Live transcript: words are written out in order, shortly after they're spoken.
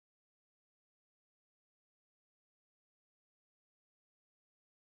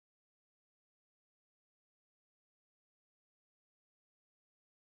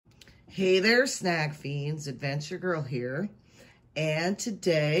Hey there, snack fiends, Adventure Girl here. And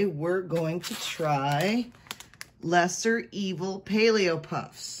today we're going to try Lesser Evil Paleo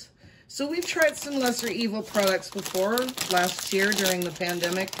Puffs. So we've tried some Lesser Evil products before last year during the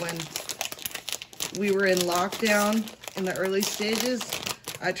pandemic when we were in lockdown in the early stages.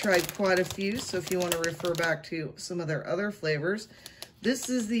 I tried quite a few, so if you want to refer back to some of their other flavors. This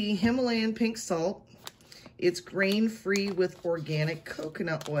is the Himalayan pink salt. It's grain-free with organic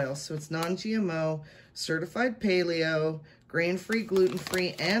coconut oil, so it's non-GMO, certified paleo, grain-free,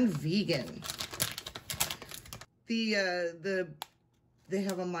 gluten-free, and vegan. They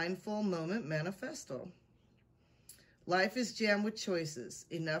have a mindful moment manifesto. Life is jammed with choices,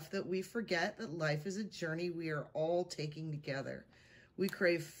 enough that we forget that life is a journey we are all taking together. We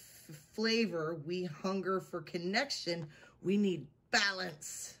crave flavor, we hunger for connection, we need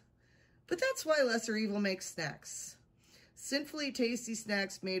balance. But that's why Lesser Evil makes snacks. Sinfully tasty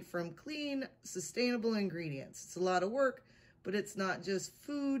snacks made from clean, sustainable ingredients. It's a lot of work, but it's not just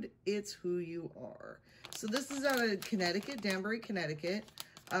food, it's who you are. So this is out of Connecticut, Danbury, Connecticut.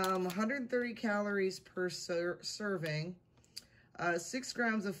 130 calories per serving, 6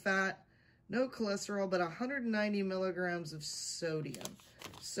 grams of fat, no cholesterol, but 190 milligrams of sodium.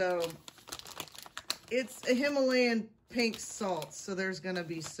 So it's a Himalayan pink salt, so there's gonna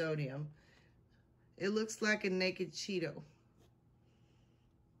be sodium. It looks like a naked Cheeto.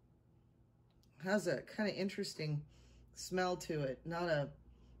 Has a kind of interesting smell to it. Not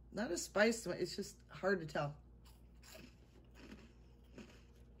a spice, it's just hard to tell.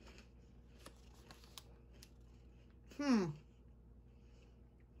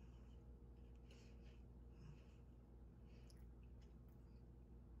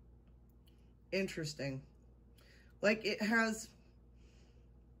 Interesting. Like it has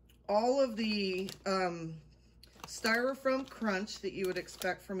all of the styrofoam crunch that you would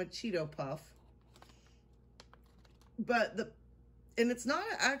expect from a Cheeto Puff. But it's not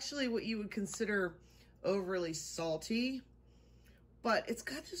actually what you would consider overly salty, but it's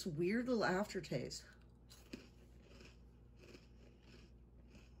got this weird little aftertaste.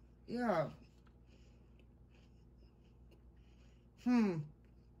 Yeah.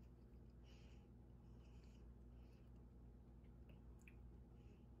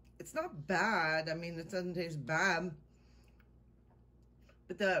 It's not bad. I mean, it doesn't taste bad.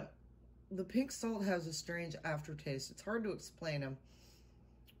 But the pink salt has a strange aftertaste. It's hard to explain them.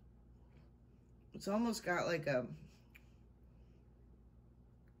 It's almost got like a,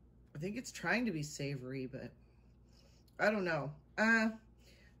 I think it's trying to be savory, but I don't know.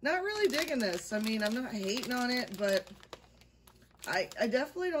 Not really digging this. I mean, I'm not hating on it, but I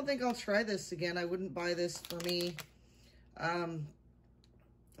definitely don't think I'll try this again. I wouldn't buy this for me.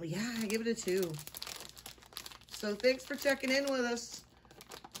 Yeah, I give it a 2. So thanks for checking in with us,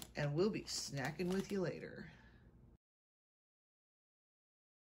 and we'll be snacking with you later.